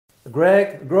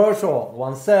Greg Groeschel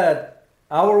once said,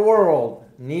 "Our world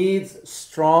needs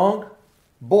strong,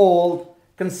 bold,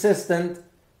 consistent,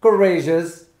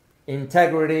 courageous,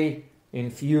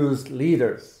 integrity-infused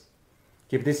leaders."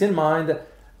 Keep this in mind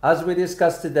as we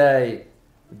discuss today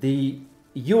the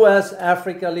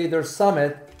U.S.-Africa Leaders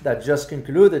Summit that just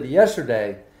concluded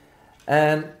yesterday,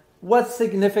 and what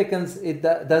significance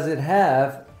does it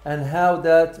have, and how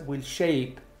that will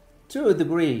shape, to a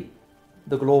degree,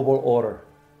 the global order.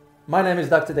 My name is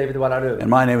Dr. David Ouadarou. And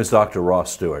my name is Dr.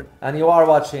 Ross Stewart. And you are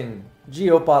watching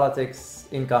Geopolitics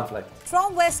in Conflict.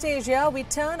 From West Asia, we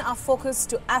turn our focus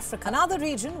to Africa, another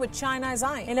region which China is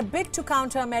eyeing in a bid to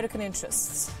counter American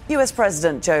interests. US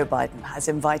President Joe Biden has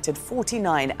invited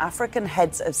 49 African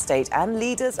heads of state and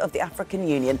leaders of the African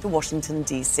Union to Washington,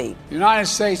 D.C. The United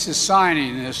States is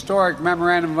signing a historic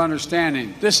memorandum of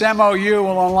understanding. This MOU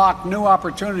will unlock new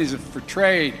opportunities for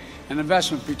trade and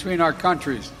investment between our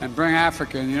countries and bring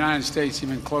Africa and the United States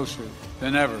even closer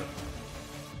than ever.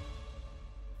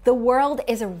 The world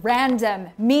is random,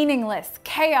 meaningless,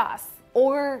 chaos.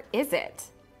 Or is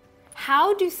it?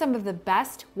 How do some of the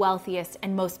best, wealthiest,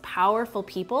 and most powerful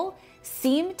people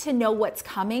seem to know what's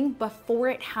coming before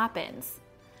it happens?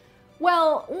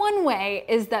 Well, one way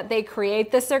is that they create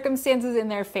the circumstances in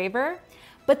their favor,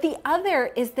 but the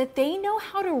other is that they know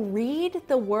how to read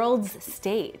the world's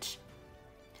stage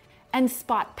and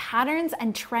spot patterns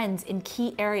and trends in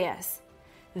key areas.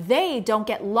 They don't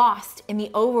get lost in the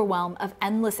overwhelm of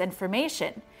endless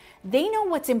information. They know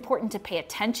what's important to pay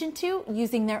attention to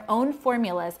using their own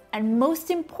formulas, and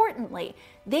most importantly,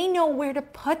 they know where to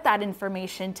put that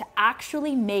information to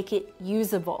actually make it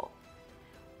usable.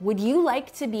 Would you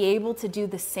like to be able to do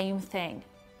the same thing?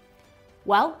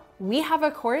 Well, we have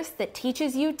a course that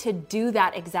teaches you to do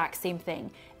that exact same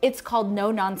thing. It's called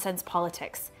No Nonsense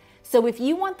Politics. So if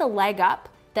you want the leg up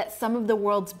that some of the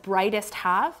world's brightest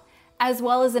have, as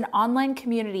well as an online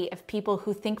community of people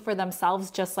who think for themselves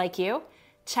just like you,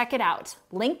 check it out.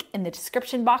 Link in the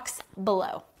description box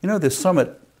below. You know, this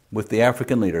summit with the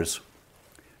African leaders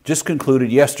just concluded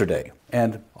yesterday,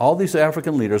 and all these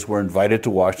African leaders were invited to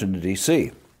Washington,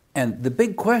 D.C. And the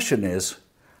big question is,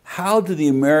 how do the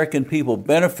American people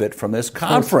benefit from this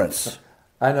conference?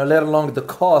 I know, let alone the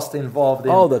cost involved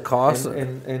in, the cost.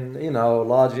 in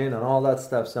lodging and all that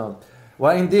stuff. So,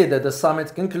 well, indeed, the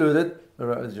summit concluded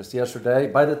just yesterday.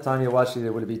 By the time you watch it,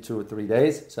 it will be 2 or 3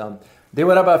 days. So there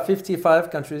were about 55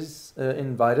 countries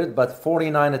invited, but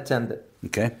 49 attended.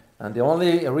 Okay. And the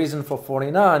only reason for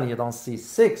 49, you don't see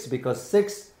 6, because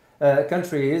 6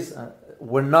 countries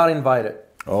were not invited.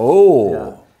 Oh.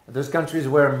 Yeah. Those countries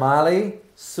were Mali,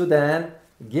 Sudan,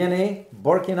 Guinea,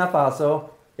 Burkina Faso,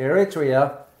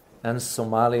 Eritrea, and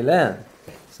Somaliland.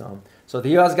 So the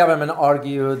U.S. government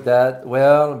argued that,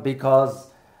 well, because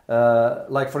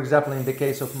like, for example, in the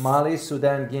case of Mali,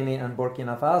 Sudan, Guinea, and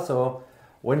Burkina Faso,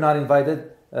 we're not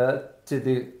invited to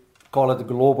the, call it,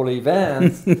 global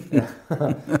events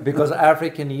because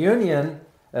African Union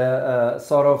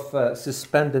sort of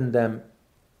suspended them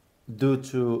due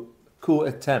to coup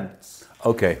attempts.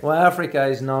 Okay. Well, Africa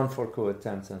is known for coup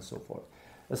attempts and so forth.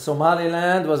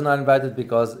 Somaliland was not invited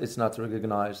because it's not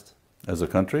recognized As a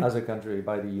country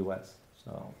by the U.S.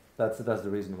 So that's the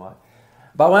reason why.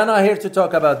 But we're not here to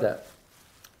talk about that.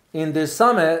 In this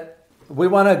summit, we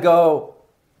want to go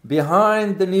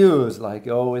behind the news, like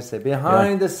you always say,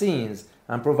 behind the scenes,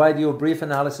 and provide you a brief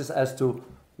analysis as to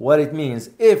what it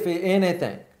means, if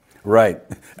anything. Right.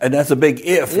 And that's a big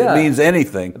if. Yeah. It means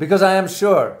anything. Because I am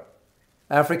sure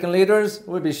African leaders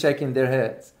will be shaking their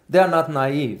heads. They are not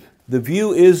naive. The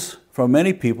view is from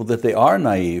many people that they are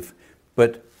naive,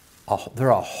 but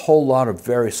there are a whole lot of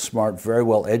very smart, very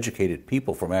well-educated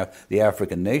people from the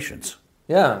African nations.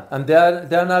 Yeah, and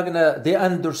they're not gonna. They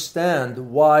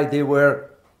understand why they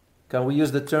were. Can we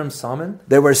use the term summoned?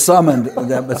 They were summoned.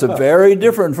 That's very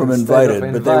different from invited,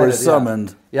 but they were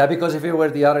summoned. Yeah, because if it were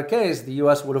the other case, the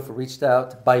U.S. would have reached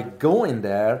out by going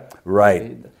there.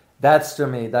 Right. That's to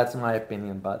me. That's my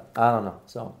opinion, but I don't know.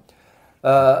 So,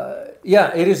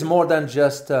 it is more than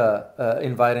just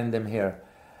inviting them here.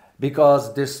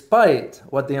 Because despite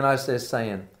what the United States is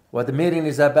saying, what the meeting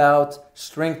is about,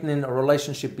 strengthening a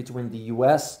relationship between the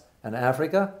U.S. and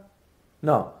Africa,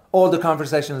 no. All the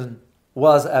conversation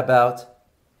was about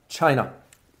China.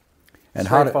 And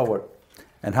straightforward.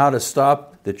 How to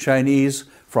stop the Chinese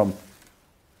from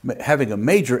having a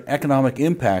major economic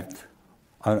impact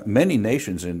on many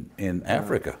nations in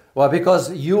Africa. Well,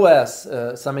 because U.S.,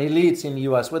 some elites in the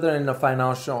U.S., whether in the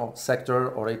financial sector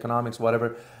or economics,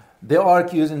 whatever, they are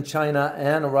accusing China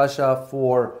and Russia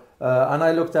for, and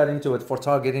I looked into it, for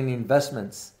targeting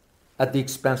investments at the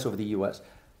expense of the U.S.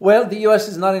 Well, the U.S.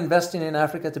 is not investing in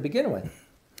Africa to begin with.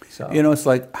 So, You know, it's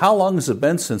like, how long has it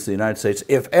been since the United States,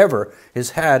 if ever,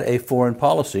 has had a foreign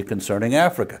policy concerning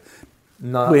Africa?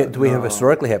 Do we have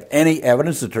historically have any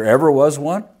evidence that there ever was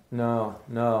one? No.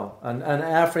 And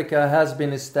Africa has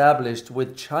been established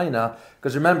with China,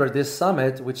 because remember, this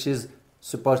summit, which is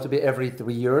supposed to be every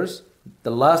 3 years, the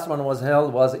last one was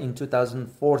in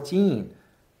 2014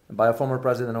 by a former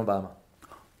President Obama.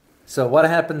 So what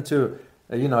happened to,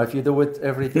 if you do it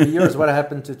every 3 years, what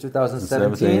happened to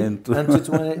 2017 and to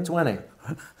 2020?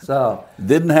 So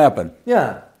Didn't happen.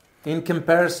 yeah, in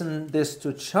comparison this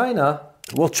to China,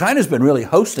 Well, China's been really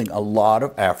hosting a lot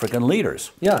of African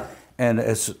leaders. yeah, And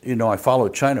as you know, I follow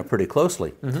China pretty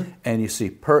closely, and you see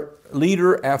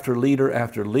leader after leader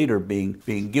after leader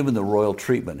being given the royal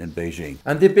treatment in Beijing.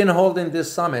 and they've been holding these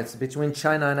summits between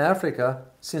China and Africa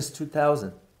since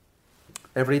 2000,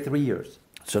 every 3 years.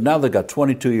 So now they've got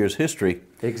 22 years history,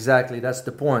 Exactly, that's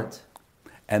the point.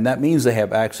 and that means they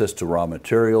have access to raw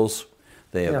materials,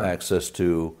 they have Yeah. access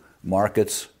to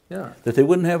markets Yeah. that they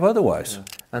wouldn't have otherwise.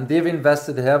 And they've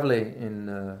invested heavily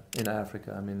in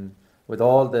Africa. I mean, with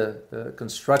all the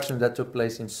construction that took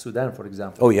place in Sudan, for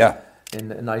example. Oh yeah, In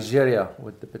Nigeria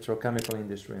with the petrochemical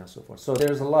industry and so forth. So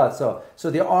there's a lot. So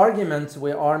the argument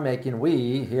we are making, we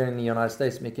here in the United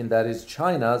States making, that is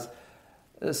China's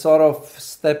sort of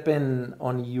stepping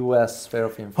on U.S. sphere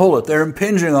of influence. hold it, they're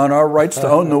impinging on our rights to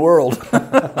own the world.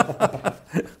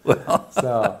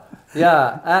 So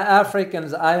yeah,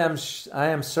 Africans, I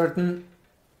am certain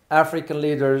African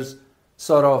leaders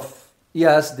sort of,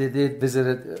 yes, they did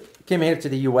came here to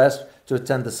the U.S. to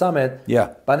attend the summit. Yeah.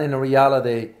 But in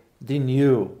reality, they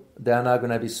knew they're not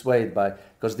going to be swayed by,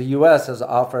 because the U.S. has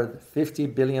offered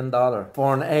 $50 billion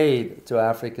foreign aid to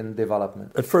African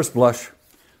development At first blush,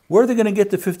 where are they going to get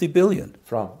the $50 billion?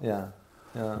 from, yeah.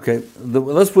 Okay,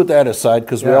 let's put that aside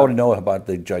because we Yeah. already know about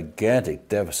the gigantic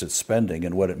deficit spending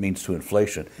and what it means to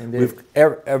inflation. Indeed.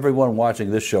 Everyone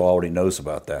watching this show already knows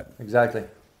about that. Exactly.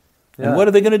 And what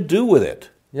are they going to do with it?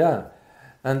 Yeah.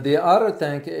 And the other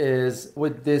thing is,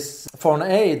 with this foreign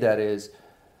aid, that is,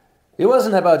 it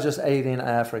wasn't about just aiding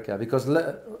Africa, because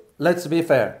let's be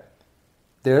fair,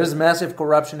 there is massive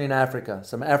corruption in Africa.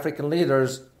 Some African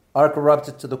leaders are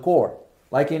corrupted to the core,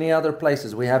 like any other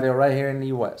places. We have it right here in the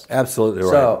U.S. Absolutely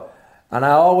right. So, and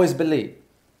I always believe,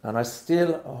 and I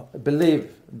still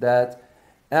believe, that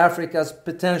Africa's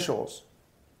potentials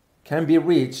can be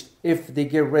reached if they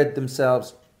get rid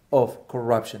themselves of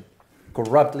corruption,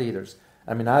 corrupt leaders.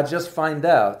 I mean, I just find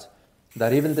out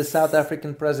that even the South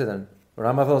African president,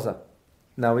 Ramaphosa,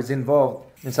 now is involved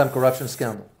in some corruption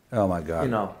scandal. Oh my God.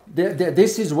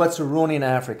 This is what's ruining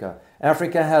Africa.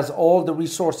 Africa has all the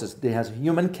resources. It has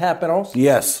human capitals.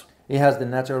 Yes. It has the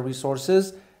natural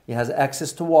resources. It has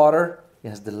access to water. It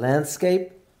has the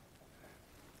landscape.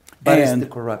 But it's the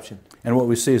corruption. And what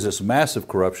we see is this massive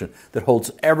corruption that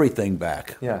holds everything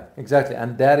back. Yeah, exactly.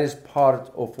 And that is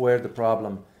part of where the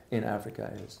problem in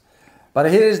Africa is. But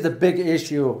here is the big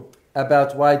issue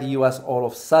about why the U.S. all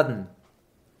of a sudden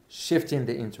shifting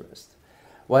the interest.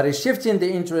 Well, it's shifting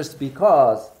the interest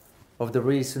because of the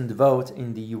recent vote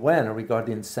in the UN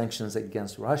regarding sanctions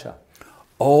against Russia.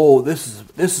 Oh, this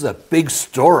is a big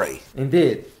story.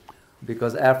 Indeed,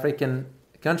 because African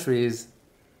countries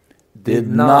Did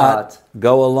not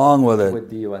go along with it. with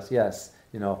the U.S. Yes,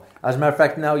 as a matter of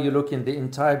fact, now you look in the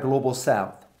entire global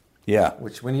South. Yeah.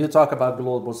 Which, when you talk about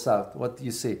global South, what do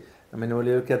you see? I mean, when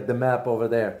you look at the map over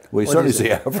there, We what certainly is it?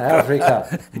 see Africa.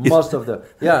 Africa. Most of them,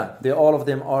 all of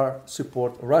them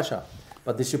support Russia,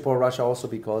 but they support Russia also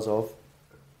because of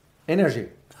energy.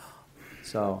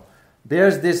 So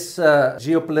there's this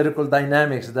geopolitical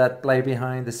dynamics that play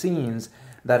behind the scenes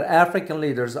that African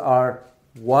leaders are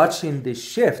watching this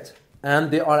shift,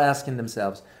 and they are asking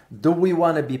themselves, do we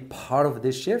want to be part of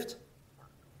this shift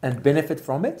and benefit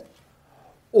from it?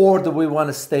 Or do we want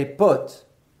to stay put,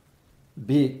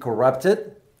 be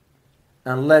corrupted,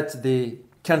 and let the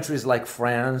countries like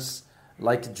France,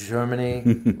 like Germany,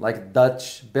 like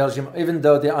Dutch, Belgium, even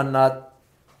though they are not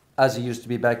as it used to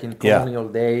be back in colonial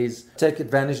days, take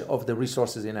advantage of the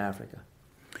resources in Africa?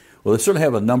 Well, they certainly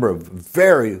have a number of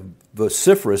very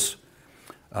vociferous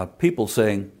people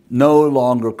saying no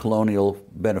longer colonial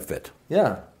benefit.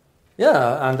 Yeah,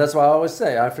 and that's why I always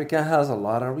say Africa has a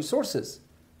lot of resources.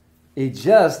 It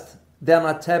just, they're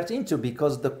not tapped into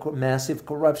because of the massive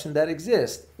corruption that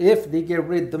exists. If they get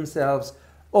rid themselves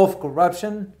of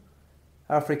corruption,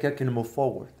 Africa can move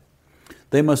forward.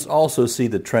 They must also see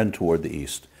the trend toward the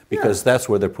East because that's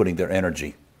where they're putting their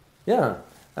energy. Yeah,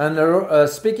 and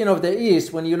speaking of the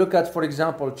East, when you look at, for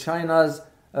example, China's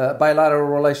bilateral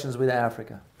relations with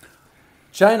Africa,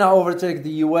 China overtook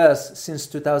the US since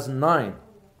 2009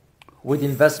 with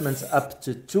investments up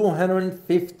to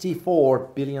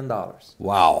 $254 billion.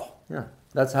 Wow. Yeah,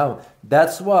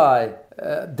 that's why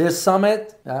this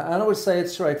summit, I would say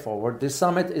it's straightforward. This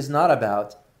summit is not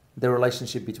about the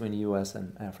relationship between the U.S.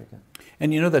 and Africa.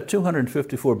 And you know that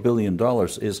 $254 billion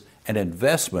is an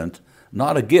investment,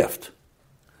 not a gift.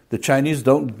 The Chinese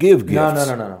don't give gifts.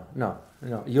 No.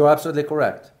 You're absolutely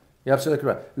correct.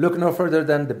 Look no further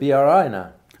than the BRI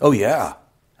now. Oh, yeah.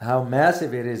 How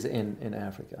massive it is in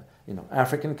Africa.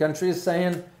 African countries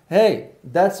saying, hey,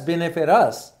 that's benefit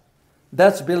us.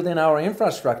 That's building our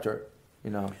infrastructure.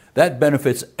 That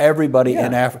benefits everybody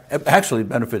in Africa. Actually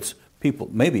benefits people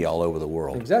maybe all over the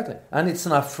world. Exactly. And it's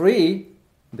not free.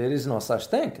 There is no such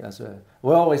thing.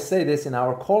 We always say this in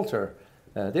our culture.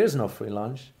 There's no free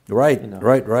lunch. Right.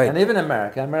 And even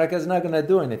America is not going to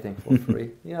do anything for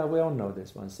free. Yeah, we all know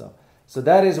this one. So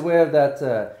that is where that,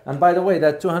 and by the way,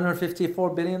 that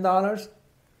 $254 billion,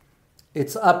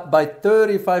 it's up by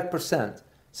 35%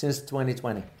 since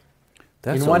 2020.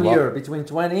 That's in 1 year, between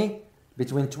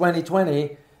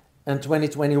 2020 and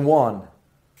 2021,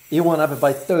 it went up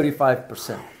by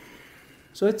 35%.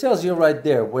 So it tells you right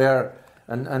there where,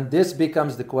 and this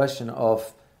becomes the question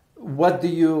of what do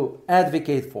you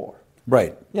advocate for?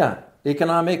 Right. Yeah,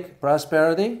 economic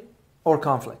prosperity or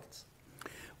conflicts.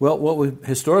 Well,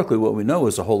 historically what we know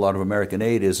is a whole lot of American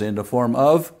aid is in the form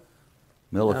of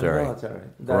military.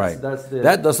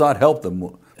 That does not help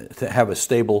them to have a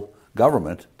stable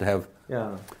government, to have...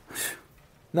 Yeah.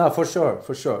 No, for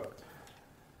sure.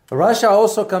 Russia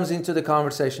also comes into the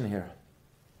conversation here.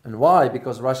 And why?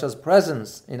 Because Russia's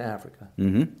presence in Africa,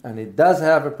 and it does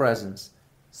have a presence,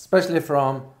 especially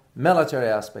from military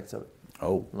aspects of it.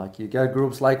 Oh. Like you get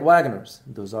groups like Wagner's.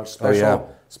 Those are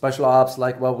special ops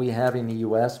like what we have in the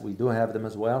U.S. We do have them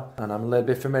as well. And I'm a little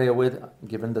bit familiar with,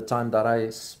 given the time that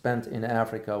I spent in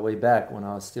Africa way back when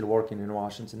I was still working in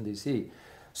Washington, D.C.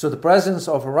 So the presence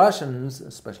of Russians,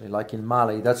 especially like in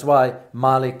Mali, that's why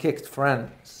Mali kicked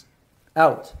France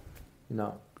out.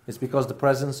 It's because the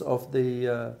presence of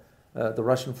the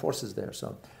Russian forces there.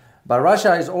 So, but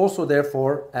Russia is also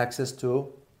therefore access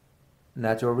to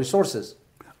natural resources.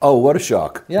 Oh, what a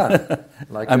shock! Yeah,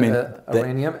 like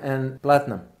uranium and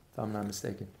platinum, if I'm not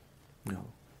mistaken.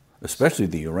 Especially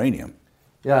the uranium.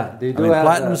 Yeah, they do have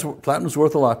platinum's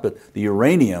worth a lot, but the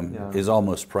uranium is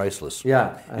almost priceless.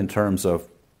 Yeah, in terms of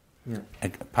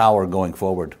power going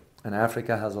forward. And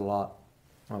Africa has a lot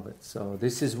of it. So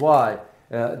this is why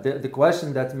the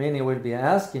question that many will be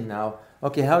asking now,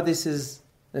 okay, how this is,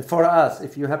 for us,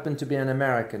 if you happen to be an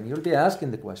American, you'll be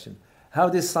asking the question, how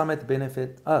this summit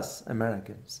benefit us,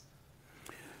 Americans?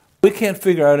 We can't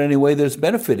figure out any way that's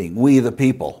benefiting we the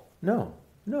people. No,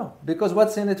 because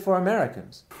what's in it for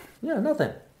Americans? Yeah,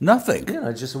 nothing. Nothing.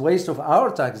 It's just a waste of our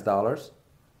tax dollars.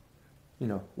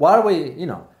 Why are we,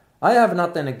 I have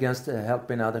nothing against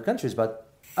helping other countries, but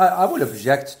I would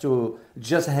object to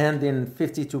just handing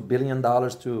 $52 billion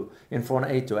in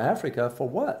foreign aid to Africa for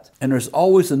what? And there's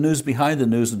always the news behind the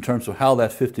news in terms of how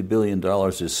that $50 billion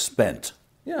is spent.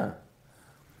 Yeah.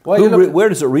 Where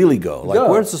does it really go?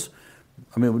 Where's this?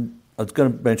 I was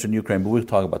going to mention Ukraine, but we'll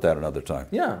talk about that another time.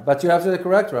 Yeah, but you're absolutely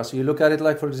correct, Russ. You look at it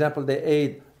like, for example, the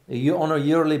aid on a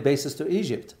yearly basis to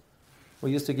Egypt.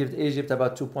 We used to give Egypt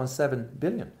about $2.7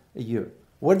 billion a year.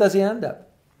 Where does he end up?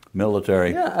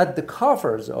 Military. Yeah, at the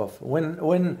coffers of when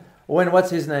what's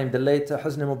his name, the late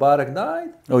Hosni Mubarak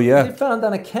died. Oh yeah. He found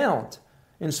an account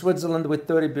in Switzerland with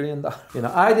 $30 billion.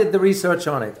 I did the research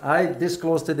on it. I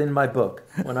disclosed it in my book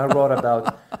when I wrote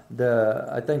about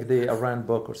the Iran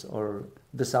book or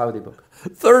the Saudi book.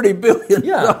 $30 billion.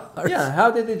 Yeah.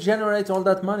 How did it generate all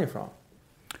that money from?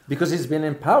 Because he's been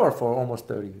in power for almost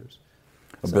 30 years.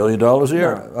 $1 billion a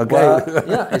year. Okay.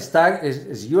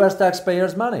 It's U.S.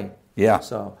 taxpayers' money. Yeah.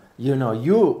 So you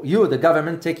the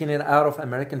government taking it out of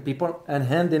American people and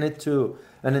handing it to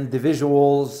an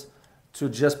individuals to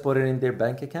just put it in their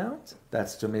bank account.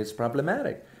 That's, to me, it's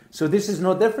problematic. So this is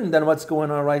no different than what's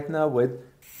going on right now with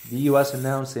the U.S.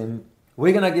 announcing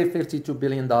we're going to give $52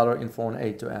 billion in foreign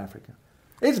aid to Africa.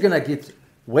 It's going to get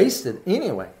wasted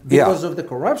anyway because of the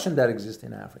corruption that exists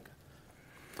in Africa.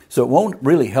 So it won't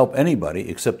really help anybody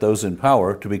except those in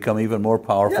power to become even more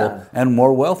powerful and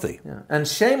more wealthy. Yeah. And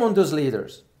shame on those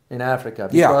leaders in Africa,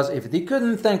 because if they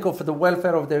couldn't think of the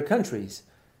welfare of their countries,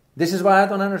 this is why I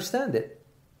don't understand it.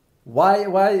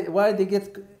 Why they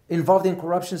get involved in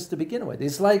corruptions to begin with?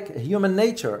 It's like human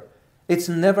nature. It's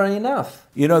never enough.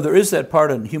 There is that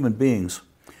part in human beings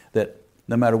that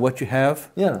no matter what you have,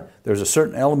 there's a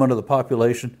certain element of the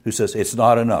population who says it's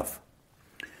not enough.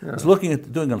 Yeah. I was looking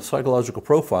at doing a psychological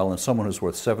profile on someone who's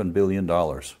worth $7 billion.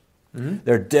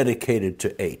 They're dedicated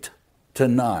to 8, to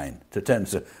 9, to 10.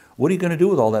 So what are you going to do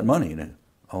with all that money?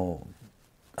 Oh,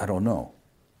 I don't know.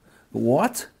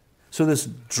 What? So this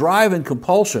drive and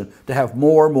compulsion to have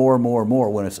more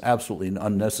when it's absolutely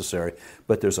unnecessary,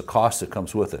 but there's a cost that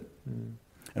comes with it.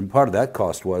 And part of that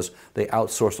cost was they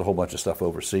outsourced a whole bunch of stuff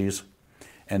overseas,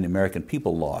 and the American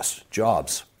people lost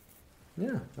jobs.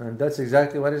 Yeah, and that's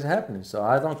exactly what is happening. So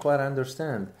I don't quite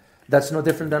understand. That's no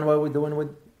different than what we're doing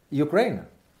with Ukraine.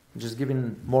 Just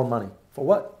giving more money. For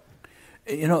what?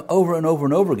 You know, over and over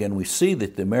and over again, we see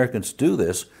that the Americans do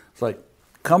this. It's like,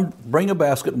 come bring a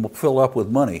basket and we'll fill up with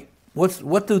money.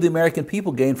 What do the American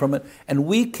people gain from it? And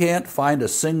we can't find a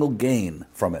single gain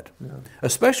from it,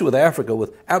 especially with Africa,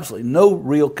 with absolutely no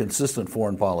real consistent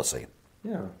foreign policy.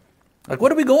 Yeah. Like,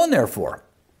 what are we going there for?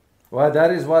 Well,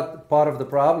 that is what part of the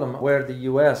problem where the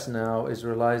U.S. now is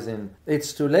realizing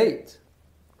it's too late.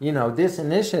 You know, this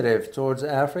initiative towards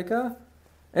Africa,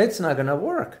 it's not going to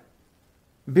work.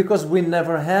 Because we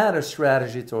never had a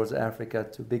strategy towards Africa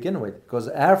to begin with. Because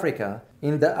Africa,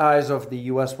 in the eyes of the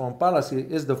U.S. foreign policy,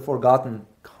 is the forgotten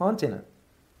continent.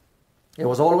 It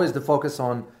was always the focus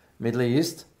on Middle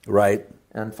East, right,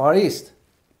 and Far East.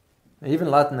 Even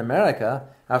Latin America,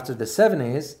 after the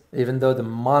 70s, even though the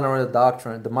Monroe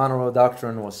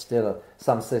Doctrine was still,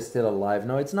 some say still alive.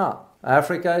 No, it's not.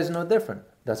 Africa is no different.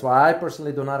 That's why I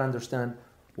personally do not understand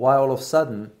why all of a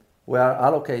sudden we are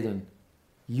allocating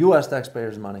U.S.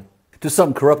 taxpayers' money to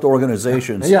some corrupt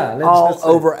organizations let's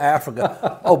over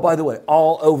Africa. Oh, by the way,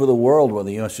 all over the world where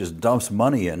the U.S. just dumps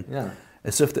money in. Yeah.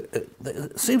 As if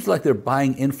it seems like they're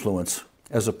buying influence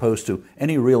as opposed to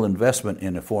any real investment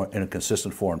in a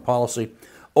consistent foreign policy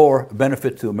or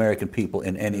benefit to American people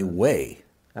in any way.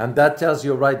 And that tells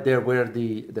you right there where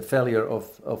the failure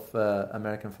of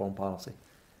American foreign policy.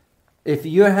 If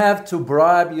you have to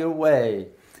bribe your way,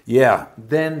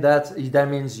 then that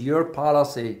means your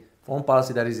policy, foreign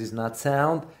policy that is not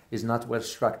sound, is not well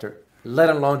structured. Let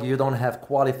alone you don't have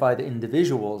qualified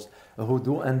individuals who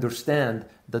do understand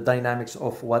the dynamics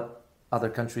of what other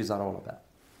countries are all about.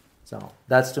 So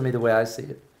that's to me the way I see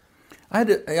it. I had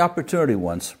an opportunity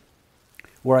once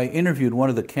where I interviewed one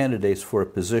of the candidates for a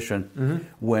position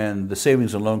when the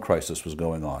savings and loan crisis was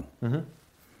going on.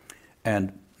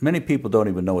 And many people don't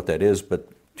even know what that is, but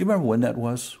do you remember when that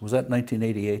was? Was that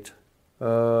 1988?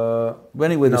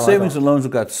 Anyway, the savings and loans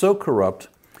got so corrupt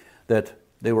that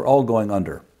they were all going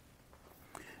under.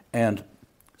 And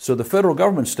so the federal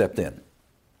government stepped in.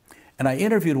 And I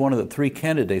interviewed one of the 3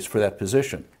 candidates for that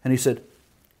position. And he said,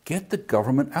 get the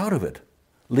government out of it.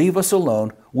 Leave us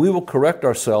alone. We will correct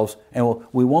ourselves, and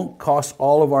we won't cost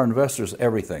all of our investors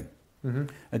everything. And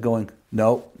going,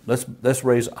 no, let's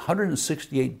raise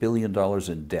 $168 billion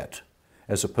in debt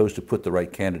as opposed to put the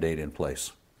right candidate in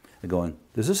place. And going,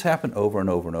 does this happen over and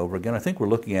over and over again? I think we're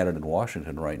looking at it in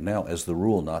Washington right now as the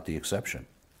rule, not the exception.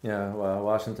 Yeah, well,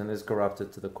 Washington is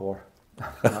corrupted to the core.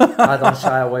 I don't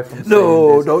shy away from saying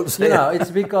no, this. Don't say it.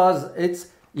 It's because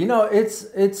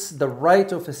it's the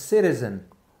right of a citizen,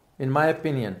 in my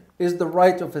opinion, is the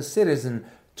right of a citizen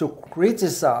to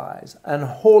criticize and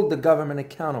hold the government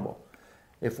accountable.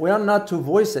 If we are not to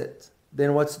voice it,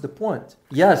 then what's the point?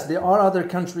 Yes, there are other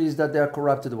countries that they are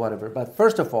corrupted, whatever. But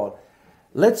first of all,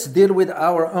 let's deal with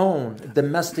our own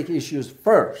domestic issues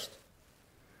first.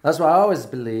 That's why I always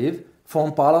believe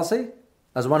foreign policy,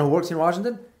 as one who works in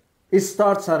Washington, it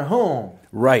starts at home.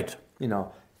 Right.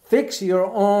 Fix your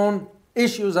own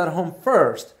issues at home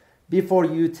first before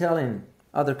you telling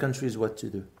other countries what to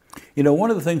do. One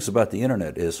of the things about the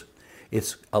internet is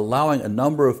it's allowing a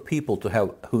number of people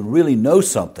who really know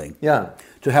something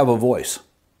to have a voice.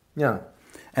 Yeah.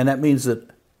 And that means that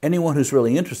anyone who's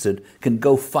really interested can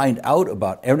go find out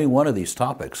about any one of these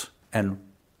topics. And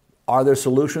are there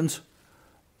solutions?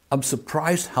 I'm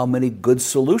surprised how many good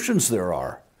solutions there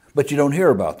are, but you don't hear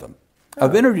about them.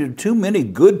 I've interviewed too many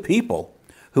good people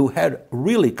who had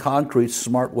really concrete,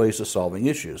 smart ways of solving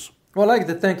issues. Well, like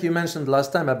the thing you mentioned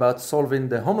last time about solving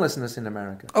the homelessness in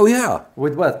America. Oh, yeah.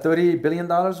 With what, $30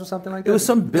 billion or something like that? It was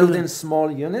some building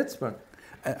small units. But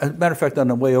as a matter of fact, on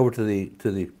the way over to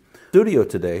the studio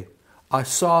today, I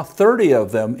saw 30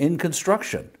 of them in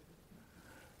construction.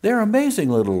 They're amazing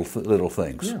little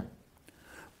things. Yeah.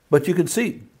 But you can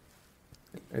see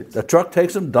the truck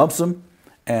takes them, dumps them,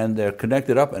 and they're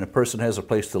connected up, and a person has a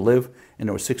place to live, and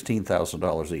they were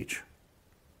 $16,000 each.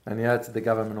 And yet the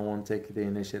government won't take the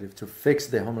initiative to fix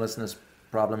the homelessness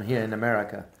problem here in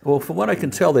America. Well, from what I can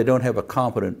tell, they don't have a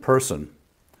competent person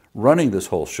running this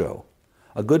whole show.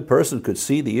 A good person could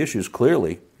see the issues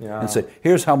clearly and say,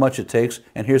 here's how much it takes,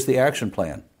 and here's the action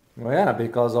plan. Well, yeah,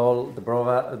 because all the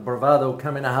bravado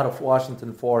coming out of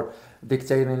Washington for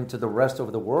dictating to the rest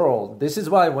of the world. This is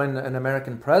why when an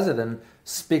American president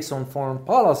speaks on foreign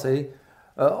policy,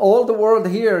 all the world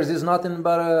hears is nothing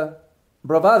but a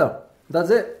bravado. That's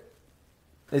it.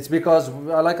 It's because,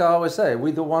 like I always say,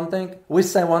 we do one thing, we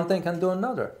say one thing and do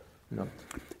another. No.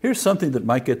 Here's something that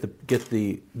might get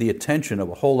the attention of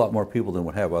a whole lot more people than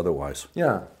would have otherwise.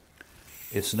 Yeah.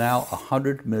 It's now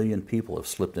 100 million people have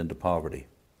slipped into poverty.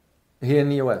 Here in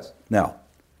the U.S. Now,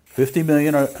 50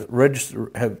 million are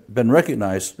have been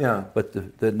recognized, Yeah. but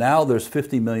now there's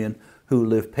 50 million who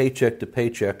live paycheck to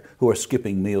paycheck who are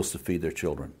skipping meals to feed their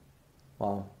children.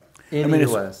 Wow. In the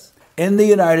U.S. In the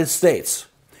United States.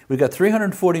 We've got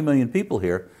 340 million people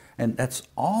here, and that's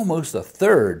almost a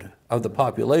third of the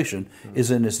population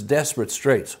is in this desperate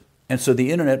straits. And so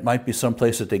the internet might be some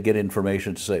place that they get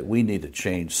information to say, we need to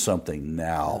change something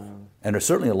now. And there's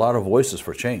certainly a lot of voices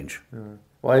for change.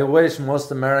 Well, I wish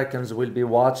most Americans will be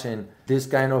watching this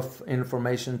kind of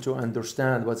information to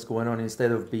understand what's going on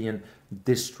instead of being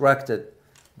distracted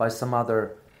by some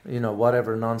other,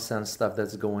 whatever nonsense stuff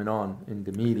that's going on in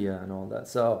the media and all that.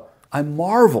 So I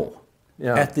marvel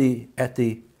Yeah. at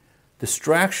the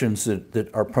distractions that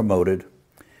are promoted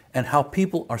and how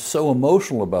people are so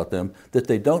emotional about them that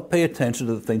they don't pay attention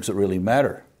to the things that really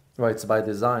matter. Right, it's by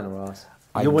design, Ross.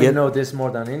 I You would get- know this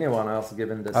more than anyone else,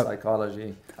 given the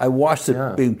psychology. I watched it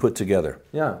Yeah. being put together.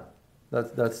 Yeah,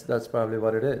 that's probably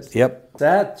what it is. Yep.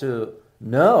 Sad to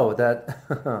know that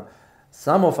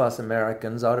some of us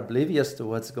Americans are oblivious to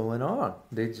what's going on.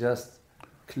 They just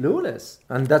clueless,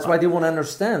 and that's why they won't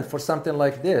understand. For something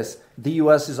like this, the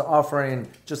U.S. is offering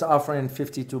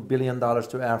 $52 billion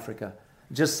to Africa,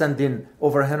 just sending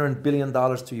over $100 billion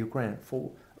to Ukraine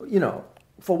for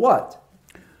what?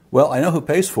 Well, I know who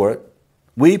pays for it.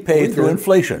 We pay We through do.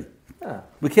 inflation. Yeah.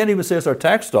 We can't even say it's our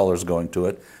tax dollars going to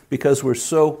it because we're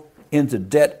so into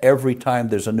debt every time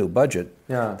there's a new budget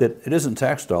Yeah. that it isn't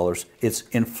tax dollars, it's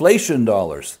inflation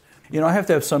dollars. I have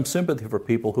to have some sympathy for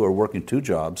people who are working two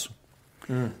jobs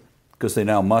because they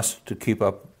now must to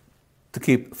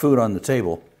keep food on the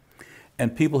table,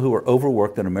 and people who are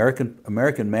overworked. And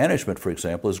American management, for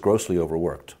example, is grossly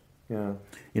overworked. Yeah.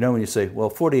 When you say, well,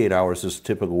 48 hours is a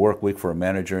typical work week for a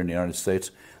manager in the United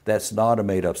States, that's not a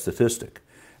made-up statistic.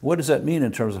 What does that mean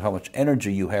in terms of how much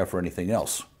energy you have for anything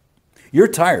else? You're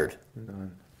tired.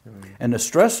 And the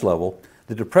stress level,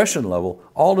 the depression level,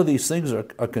 all of these things are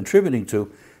contributing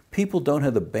to people don't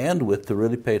have the bandwidth to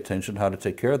really pay attention to how to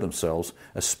take care of themselves,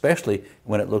 especially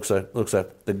when it looks at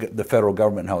the federal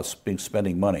government and how it's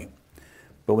spending money.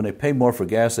 But when they pay more for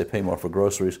gas, they pay more for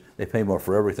groceries, they pay more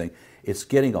for everything. It's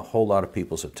getting a whole lot of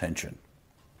people's attention.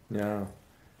 Yeah.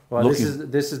 Well,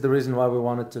 this is the reason why we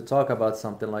wanted to talk about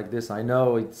something like this. I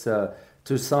know it's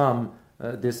to some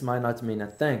this might not mean a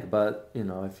thing, but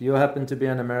if you happen to be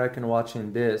an American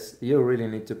watching this, you really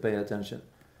need to pay attention.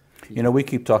 We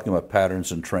keep talking about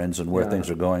patterns and trends and where things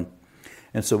are going.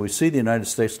 And so we see the United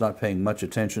States not paying much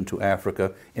attention to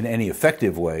Africa in any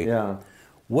effective way. Yeah.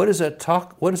 What is that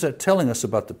telling us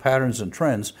about the patterns and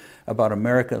trends about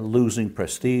America losing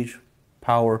prestige,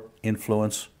 power,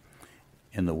 influence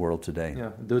in the world today?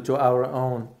 Yeah, due to our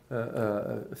own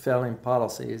failing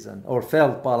policies or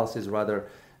failed policies rather,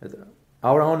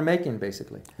 our own making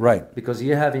basically. Right. Because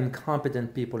you have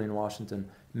incompetent people in Washington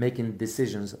making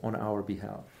decisions on our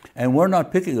behalf. And we're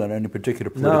not picking on any particular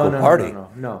political party.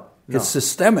 No. It's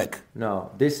systemic.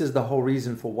 No, this is the whole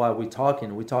reason for why we're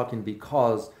talking. We're talking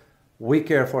because we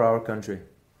care for our country.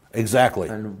 Exactly.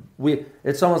 And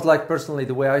it's almost like, personally,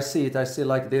 the way I see it, I see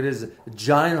like there is a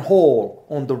giant hole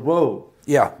on the road.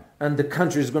 Yeah. And the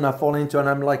country is going to fall into, and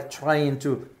I'm like trying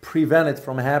to prevent it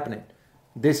from happening.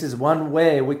 This is one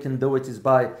way we can do it, is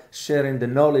by sharing the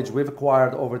knowledge we've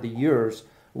acquired over the years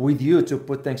with you to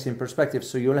put things in perspective,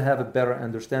 so you'll have a better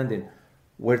understanding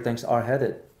where things are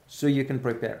headed, so you can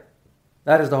prepare.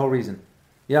 That is the whole reason.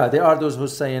 Yeah, there are those who are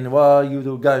saying, well,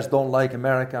 you guys don't like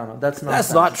America. No, that's nonsense.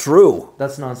 That's not true.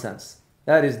 That's nonsense.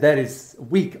 That is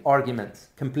weak argument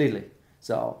completely.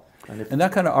 So, And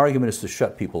that kind of argument is to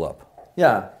shut people up.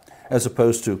 Yeah. As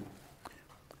opposed to,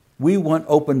 we want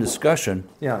open discussion.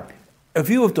 Yeah. A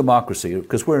view of democracy,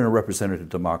 because we're in a representative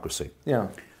democracy. Yeah.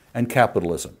 And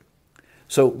capitalism.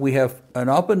 So we have an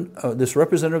open, this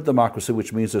representative democracy,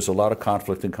 which means there's a lot of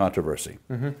conflict and controversy.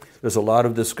 Mm-hmm. There's a lot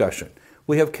of discussion.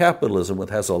 We have capitalism, which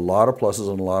has a lot of pluses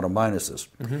and a lot of minuses.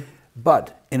 Mm-hmm.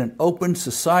 But in an open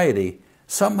society,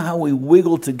 somehow we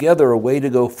wiggle together a way to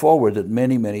go forward that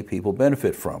many, many people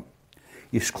benefit from.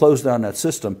 You close down that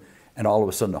system, and all of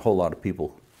a sudden a whole lot of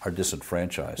people are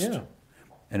disenfranchised. Yeah.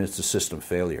 And it's a system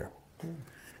failure.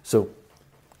 So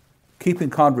keeping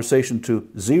conversation to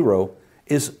zero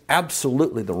is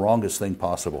absolutely the wrongest thing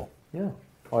possible. Yeah.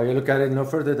 Or you look at it no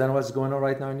further than what's going on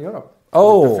right now in Europe.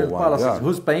 Oh, With the field my policies. God.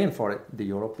 Who's paying for it? The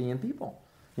European people.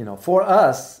 For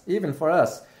us, even for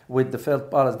us, with the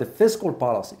failed policies, the fiscal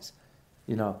policies,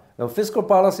 the fiscal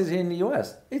policies here in the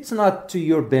U.S., it's not to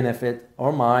your benefit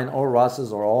or mine or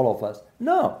Russ's or all of us.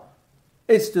 No,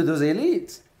 it's to those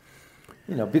elites,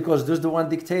 because those are the one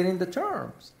dictating the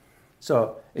terms.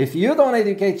 So if you don't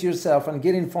educate yourself and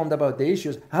get informed about the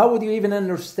issues, how would you even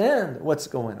understand what's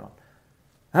going on?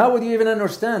 How would you even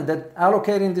understand that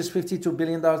allocating this $52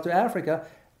 billion to Africa,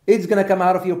 it's going to come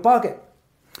out of your pocket?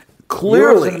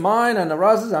 Clearly. Yours and mine and the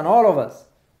Russ's and all of us.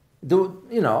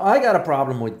 I got a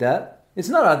problem with that. It's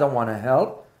not I don't want to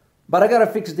help, but I got to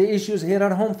fix the issues here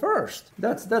at home first.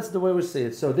 That's the way we see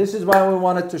it. So this is why we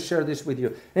wanted to share this with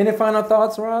you. Any final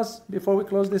thoughts, Ross, before we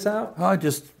close this out?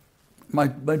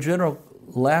 My general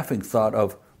laughing thought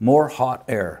of more hot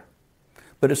air.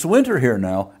 But it's winter here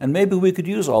now, and maybe we could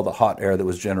use all the hot air that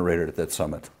was generated at that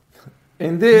summit.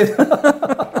 Indeed.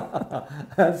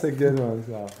 That's a good one.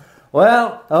 So.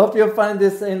 Well, I hope you find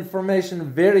this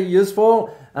information very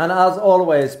useful. And as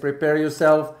always, prepare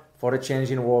yourself for a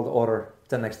changing world order.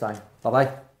 Till next time.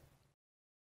 Bye-bye.